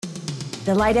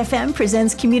The Light FM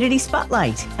presents Community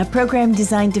Spotlight, a program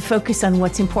designed to focus on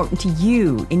what's important to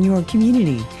you in your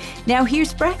community. Now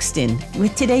here's Braxton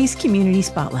with today's Community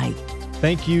Spotlight.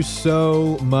 Thank you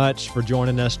so much for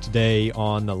joining us today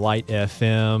on the Light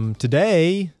FM.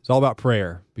 Today is all about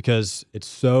prayer because it's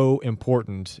so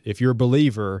important, if you're a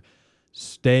believer,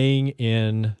 staying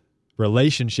in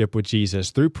relationship with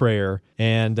Jesus through prayer.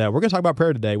 And we're going to talk about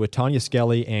prayer today with Tonya,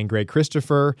 Skelly, and Greg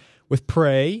Christopher with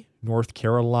Pray, North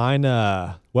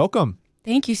Carolina. Welcome.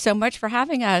 Thank you so much for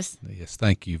having us. Yes,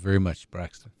 thank you very much,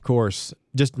 Braxton. Of course,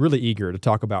 just really eager to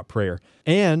talk about prayer.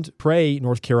 And Pray,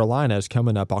 North Carolina is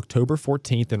coming up October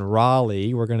 14th in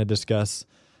Raleigh. We're going to discuss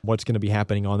what's going to be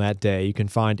happening on that day. You can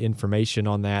find information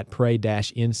on that,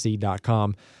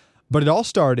 pray-nc.com. But it all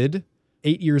started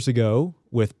 8 years ago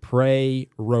with Pray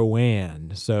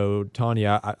Rowan. So,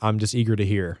 Tonya, I'm just eager to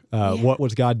hear. What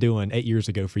was God doing 8 years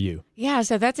ago for you? Yeah,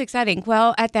 so that's exciting.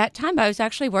 Well, at that time, I was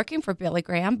actually working for Billy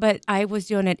Graham, but I was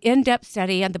doing an in-depth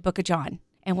study on the book of John.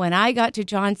 And when I got to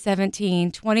John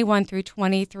 17, 21 through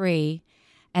 23,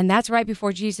 and that's right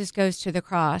before Jesus goes to the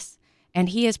cross, and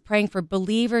he is praying for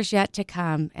believers yet to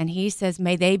come, and he says,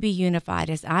 may they be unified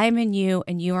as I am in you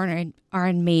and you are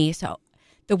in me, so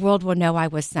the world will know I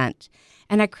was sent.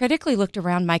 And I critically looked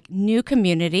around my new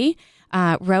community,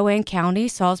 Rowan County,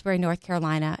 Salisbury, North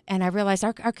Carolina, and I realized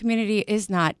our community is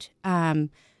not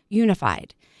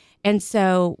unified. And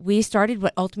so we started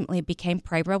what ultimately became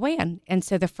Pray Rowan. And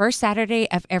so the first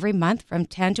Saturday of every month from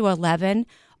 10 to 11,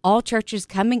 all churches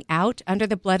coming out under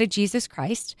the blood of Jesus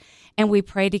Christ, and we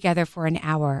pray together for an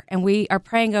hour. And we are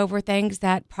praying over things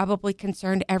that probably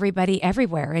concerned everybody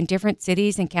everywhere in different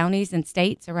cities and counties and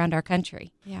states around our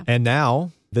country. Yeah. And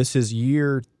now, this is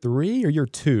year 3 or year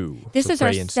 2? This is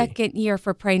our second year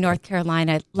for Pray North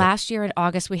Carolina. Last year in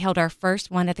August, we held our first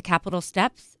one at the Capitol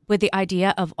steps with the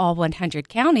idea of all 100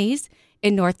 counties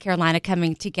in North Carolina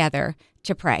coming together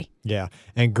to pray. Yeah.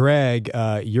 And Greg,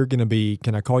 you're going to be,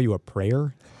 can I call you a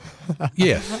prayer?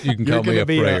 Yes, you can call me a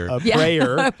prayer. A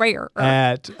prayer, a prayer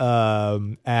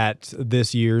at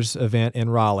this year's event in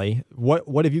Raleigh.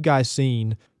 What have you guys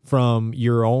seen from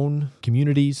your own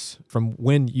communities, from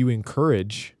when you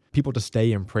encourage people to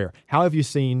stay in prayer? How have you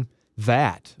seen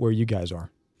that where you guys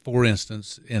are? For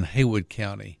instance, in Haywood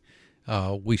County,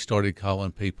 we started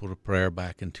calling people to prayer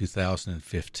back in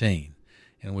 2015,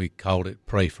 and we called it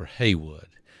Pray for Haywood.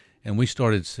 And we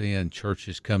started seeing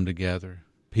churches come together,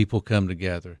 people come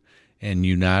together, and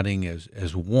uniting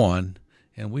as one.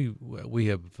 And we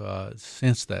have,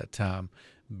 since that time,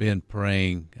 been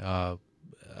praying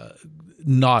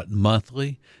not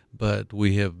monthly, but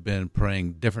we have been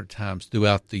praying different times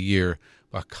throughout the year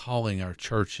by calling our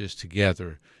churches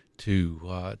together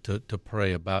to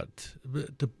pray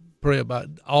about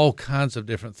all kinds of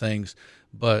different things.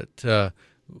 But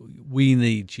we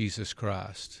need Jesus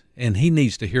Christ, and he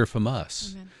needs to hear from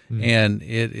us. Amen. Mm-hmm. And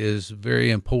it is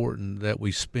very important that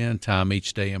we spend time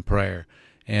each day in prayer.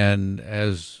 And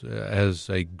as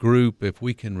a group, if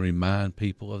we can remind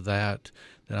people of that,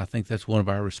 then I think that's one of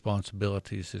our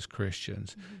responsibilities as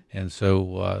Christians. Mm-hmm. And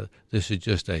so this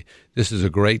is a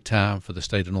great time for the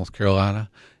state of North Carolina,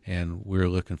 and we're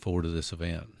looking forward to this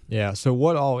event. Yeah. So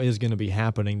what all is going to be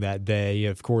happening that day?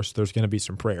 Of course, there's going to be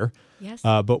some prayer. Yes.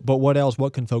 But what else?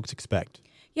 What can folks expect?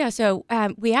 Yeah, so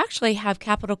we actually have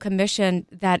Capitol Commission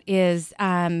that is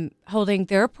holding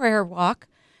their prayer walk.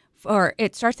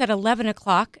 It starts at 11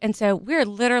 o'clock, and so we're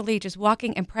literally just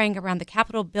walking and praying around the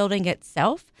Capitol building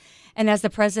itself. And as the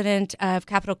president of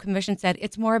Capitol Commission said,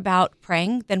 it's more about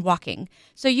praying than walking.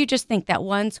 So you just think that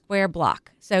one square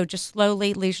block. So just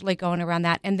slowly, leisurely going around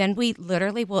that. And then we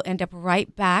literally will end up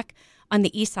right back on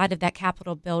the east side of that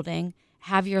Capitol building,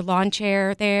 have your lawn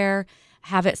chair there,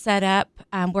 have it set up.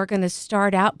 We're going to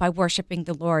start out by worshiping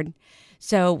the Lord.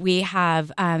 So we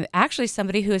have actually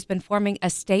somebody who has been forming a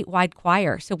statewide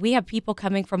choir. So we have people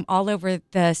coming from all over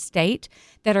the state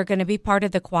that are going to be part of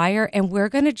the choir, and we're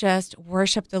going to just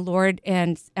worship the Lord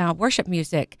in worship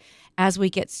music as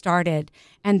we get started.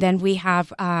 And then we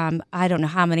have, I don't know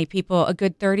how many people, a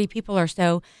good 30 people or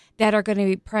so that are going to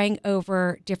be praying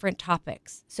over different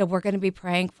topics. So we're going to be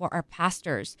praying for our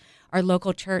pastors, our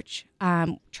local churches.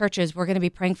 We're going to be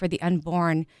praying for the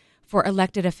unborn, for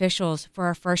elected officials, for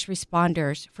our first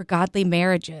responders, for godly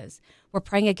marriages. We're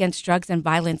praying against drugs and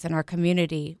violence in our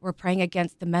community. We're praying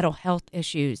against the mental health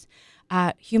issues.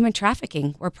 Human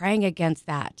trafficking, we're praying against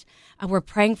that. We're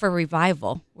praying for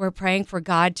revival. We're praying for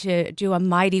God to do a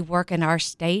mighty work in our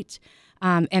state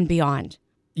and beyond.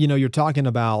 You know, you're talking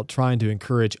about trying to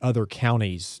encourage other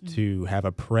counties to have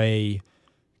a Pray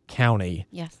County.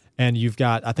 Yes. And you've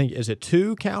got, I think, is it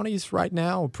 2 counties right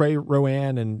now? Pray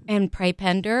Rowan and Pray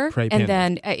Pender. And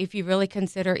then if you really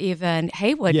consider even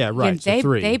Haywood, yeah, right. So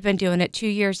 3. They've been doing it 2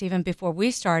 years even before we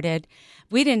started.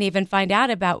 We didn't even find out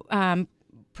about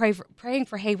praying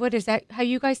for Haywood. Is that how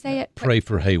you guys say it? Pray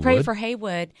for Haywood. Pray for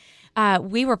Haywood.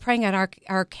 We were praying at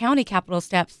our county Capitol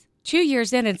steps 2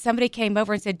 years in, and somebody came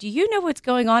over and said, "Do you know what's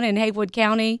going on in Haywood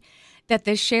County?" That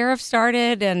the sheriff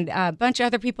started and a bunch of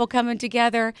other people coming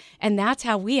together. And that's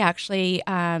how we actually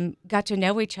got to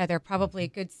know each other probably a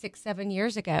good 6-7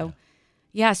 years ago.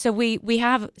 Yeah, so we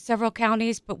have several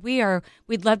counties, but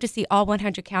we'd love to see all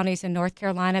 100 counties in North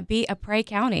Carolina be a pray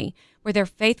county where they're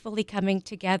faithfully coming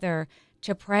together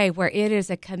to pray, where it is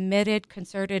a committed,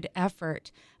 concerted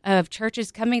effort of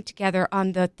churches coming together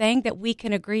on the thing that we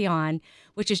can agree on,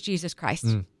 which is Jesus Christ.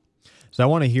 So I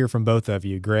want to hear from both of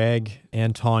you, Greg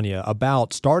and Tonya,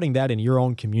 about starting that in your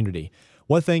own community.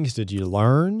 What things did you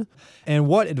learn? And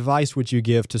what advice would you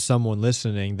give to someone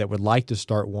listening that would like to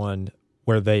start one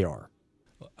where they are?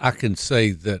 I can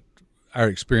say that our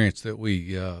experience that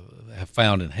we have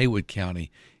found in Haywood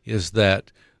County is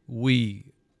that we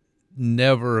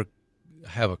never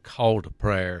have a call to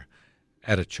prayer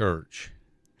at a church.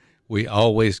 We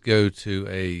always go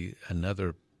to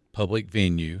another public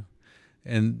venue.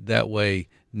 And that way,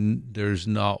 there's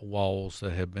not walls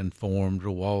that have been formed or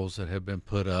walls that have been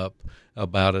put up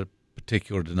about a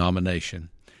particular denomination.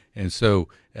 And so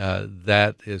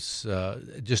that is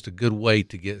just a good way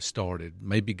to get started.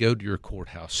 Maybe go to your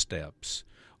courthouse steps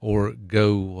or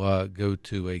go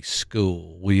to a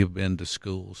school. We have been to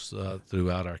schools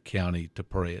throughout our county to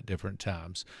pray at different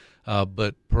times.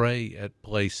 But pray at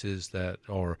places that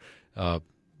are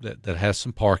that has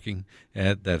some parking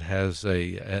and that has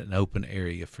an open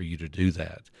area for you to do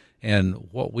that. And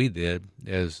what we did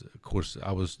is, of course,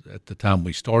 I was, at the time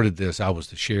we started this, I was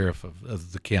the sheriff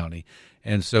of the county.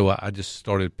 And so I just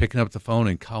started picking up the phone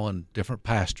and calling different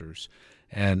pastors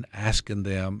and asking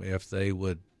them if they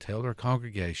would tell their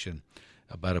congregation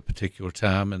about a particular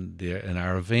time in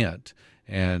our event.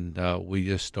 And we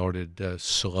just started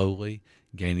slowly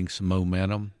gaining some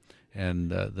momentum.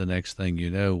 And the next thing you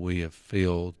know, we have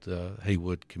filled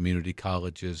Haywood Community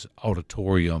College's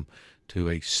auditorium to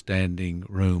a standing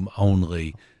room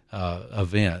only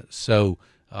event. So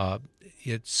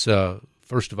it's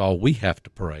first of all, we have to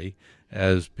pray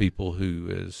as people who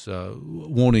is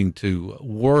wanting to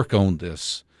work on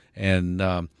this and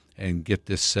get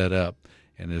this set up.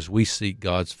 And as we seek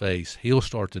God's face, He'll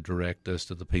start to direct us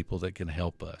to the people that can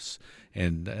help us.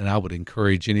 And I would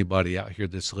encourage anybody out here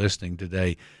that's listening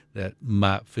today that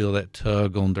might feel that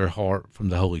tug on their heart from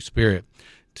the Holy Spirit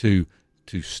to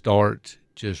start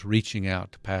just reaching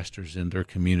out to pastors in their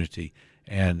community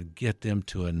and get them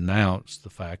to announce the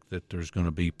fact that there's going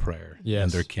to be prayer in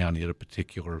their county at a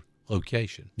particular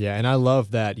location. Yeah, and I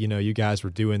love that, you guys were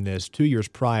doing this 2 years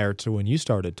prior to when you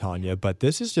started, Tonya, but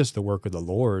this is just the work of the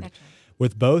Lord. That's right.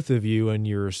 With both of you in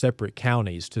your separate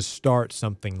counties to start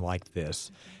something like this.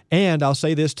 And I'll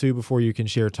say this too before you can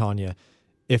share, Tonya.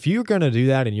 If you're going to do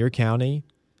that in your county,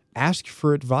 ask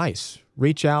for advice.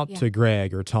 Reach out to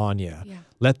Greg or Tonya. Yeah.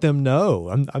 Let them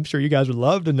know. I'm sure you guys would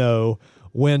love to know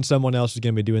when someone else is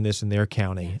going to be doing this in their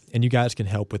county. Yes. And you guys can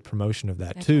help with promotion of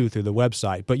that too through the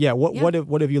website. But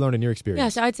what have you learned in your experience? Yeah,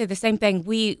 so I'd say the same thing.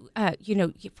 We,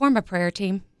 you form a prayer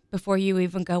team before you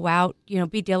even go out.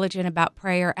 Be diligent about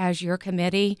prayer as your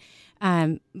committee.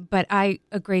 But I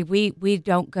agree, we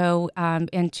don't go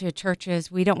into churches.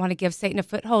 We don't want to give Satan a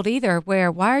foothold either, where,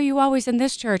 why are you always in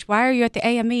this church? Why are you at the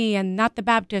AME and not the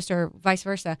Baptist, or vice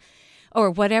versa, or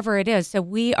whatever it is. So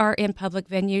we are in public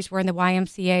venues. We're in the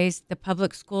YMCAs. The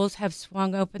public schools have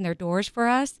swung open their doors for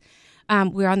us.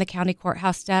 We're on the county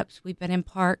courthouse steps. We've been in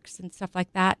parks and stuff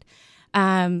like that.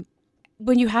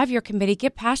 When you have your committee,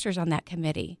 get pastors on that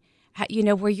committee,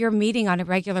 where you're meeting on a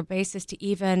regular basis to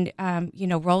even,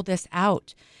 roll this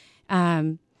out.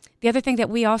 The other thing that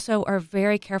we also are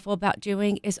very careful about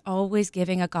doing is always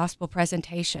giving a gospel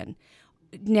presentation,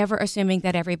 never assuming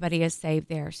that everybody is saved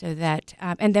there. So that,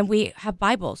 and then we have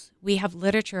Bibles. We have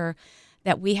literature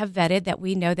that we have vetted that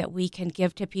we know that we can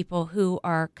give to people who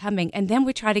are coming. And then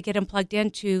we try to get them plugged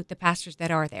into the pastors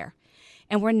that are there.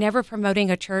 And we're never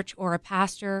promoting a church or a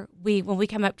pastor. When we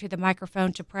come up to the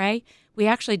microphone to pray, we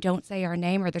actually don't say our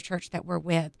name or the church that we're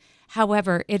with.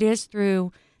 However, it is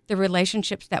through the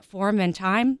relationships that form in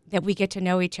time that we get to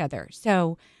know each other.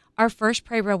 So our first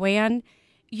Pray Rowan,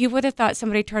 you would have thought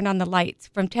somebody turned on the lights.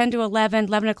 From 10 to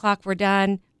 11 o'clock, we're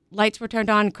done. Lights were turned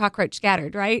on, cockroach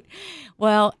scattered, right?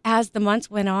 Well, as the months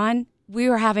went on, we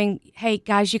were having, hey,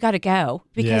 guys, you got to go,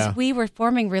 because we were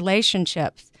forming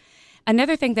relationships.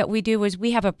 Another thing that we do is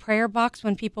we have a prayer box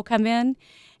when people come in,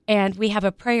 And we have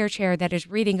a prayer chair that is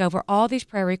reading over all these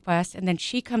prayer requests, and then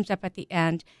she comes up at the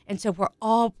end. And so we're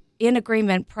all in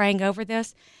agreement praying over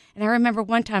this. And I remember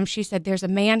one time she said, there's a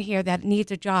man here that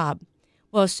needs a job.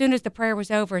 Well, as soon as the prayer was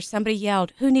over, somebody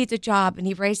yelled, who needs a job? And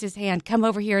he raised his hand, come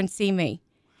over here and see me.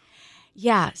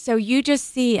 Yeah, so you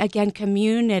just see, again,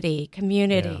 community,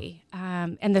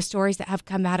 and the stories that have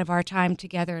come out of our time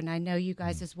together, and I know you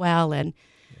guys as well. And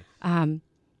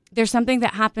there's something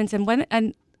that happens, and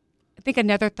I think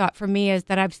another thought for me is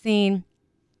that I've seen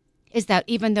is that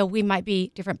even though we might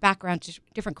be different backgrounds,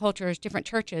 different cultures, different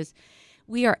churches,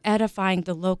 we are edifying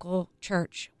the local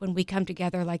church when we come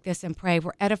together like this and pray.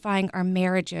 We're edifying our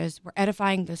marriages. We're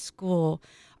edifying the school,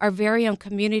 our very own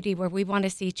community where we want to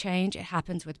see change. It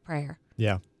happens with prayer.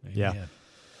 Yeah.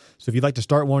 So if you'd like to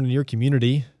start one in your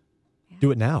community,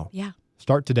 do it now. Yeah.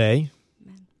 Start today.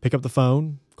 Amen. Pick up the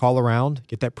phone, call around,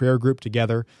 get that prayer group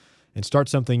together, and start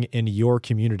something in your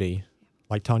community.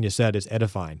 Like Tonya said, is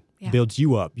edifying. Yeah. Builds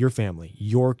you up, your family,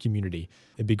 your community.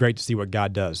 It'd be great to see what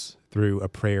God does through a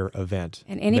prayer event.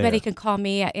 And anybody there. can call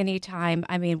me at any time.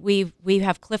 I mean, we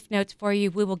have cliff notes for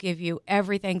you. We will give you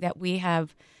everything that we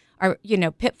have, our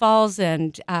pitfalls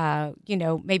and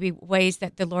maybe ways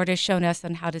that the Lord has shown us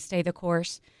on how to stay the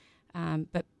course.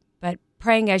 But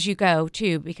praying as you go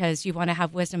too, because you want to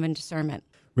have wisdom and discernment.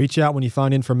 Reach out when you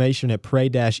find information at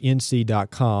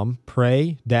pray-nc.com,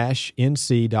 pray-nc.com.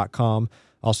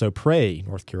 Also, Pray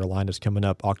North Carolina is coming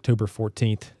up October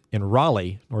 14th in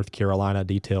Raleigh, North Carolina.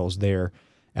 Details there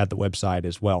at the website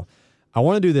as well. I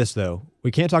want to do this, though. We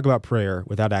can't talk about prayer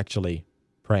without actually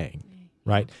praying,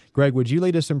 right? Greg, would you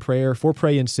lead us in prayer for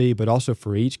Pray NC, but also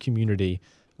for each community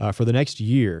for the next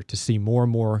year to see more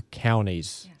and more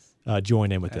counties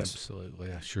join in with this?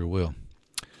 Absolutely, I sure will.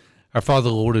 Our Father,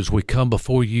 Lord, as we come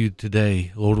before you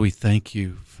today, Lord, we thank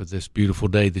you for this beautiful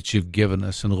day that you've given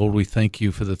us. And Lord, we thank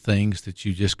you for the things that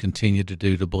you just continue to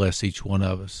do to bless each one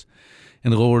of us.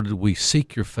 And Lord, we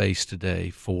seek your face today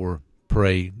for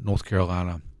Pray North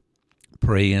Carolina,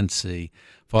 Pray NC.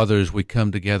 Father, as we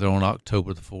come together on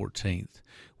October the 14th,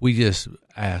 we just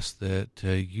ask that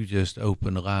you just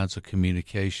open the lines of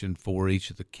communication for each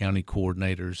of the county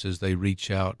coordinators as they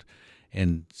reach out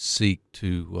and seek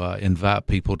to invite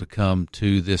people to come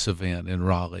to this event in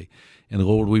Raleigh. And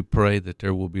Lord, we pray that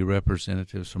there will be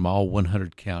representatives from all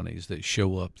 100 counties that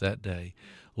show up that day.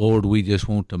 Lord, we just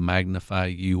want to magnify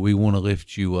you. We want to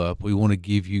lift you up. We want to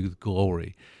give you the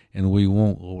glory. And we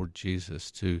want, Lord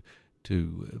Jesus,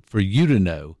 for you to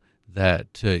know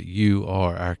that you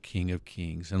are our King of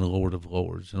Kings and Lord of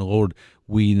Lords. And Lord,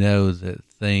 we know that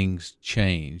things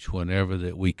change whenever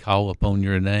that we call upon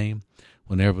your name.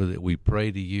 Whenever that we pray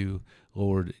to you,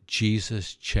 Lord,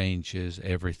 Jesus changes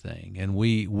everything. And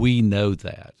we know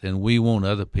that. And we want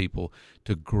other people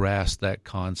to grasp that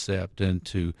concept and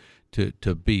to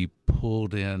be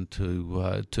pulled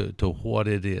into to what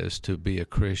it is to be a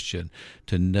Christian,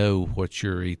 to know what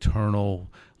your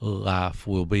eternal life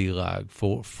will be like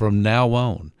from now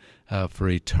on. For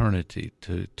eternity,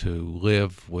 to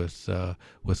live with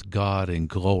God in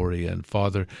glory. And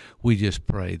Father, we just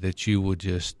pray that you would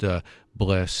just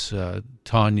bless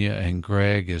Tonya and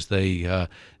Greg as they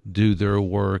do their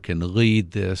work and lead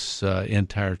this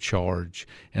entire charge.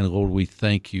 And Lord, we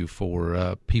thank you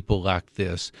for people like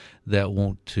this that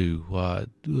want to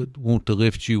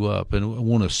lift you up and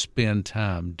want to spend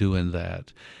time doing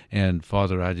that. And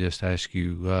Father, I just ask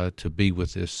you to be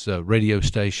with this radio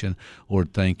station.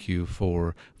 Lord, thank you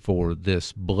for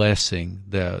this blessing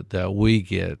that we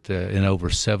get in over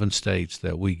 7 states,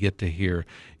 that we get to hear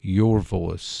your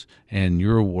voice and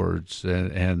your words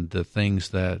and the things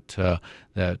that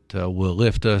will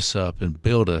lift us up and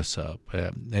build us up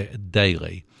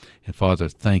daily. And Father,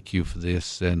 thank you for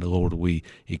this. And Lord, we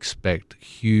expect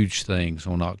huge things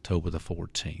on October the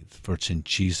 14th. For it's in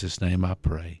Jesus' name I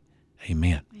pray.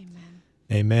 Amen.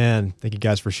 Amen. Thank you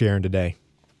guys for sharing today.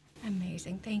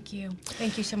 Amazing. Thank you.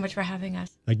 Thank you so much for having us.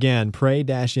 Again,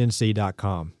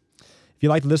 pray-nc.com. If you'd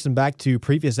like to listen back to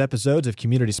previous episodes of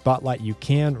Community Spotlight, you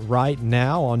can right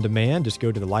now on demand. Just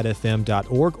go to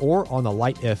thelightfm.org or on the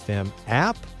Light FM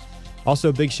app. Also,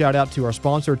 a big shout out to our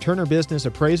sponsor, Turner Business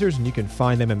Appraisers, and you can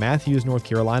find them in Matthews, North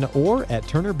Carolina, or at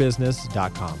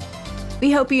turnerbusiness.com.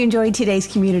 We hope you enjoyed today's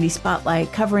Community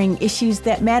Spotlight covering issues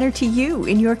that matter to you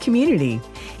in your community.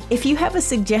 If you have a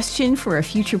suggestion for a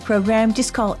future program,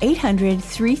 just call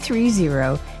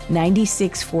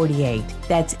 800-330-9648.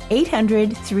 That's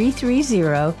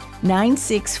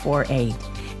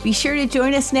 800-330-9648. Be sure to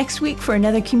join us next week for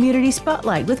another Community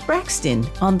Spotlight with Braxton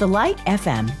on the Light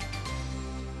FM.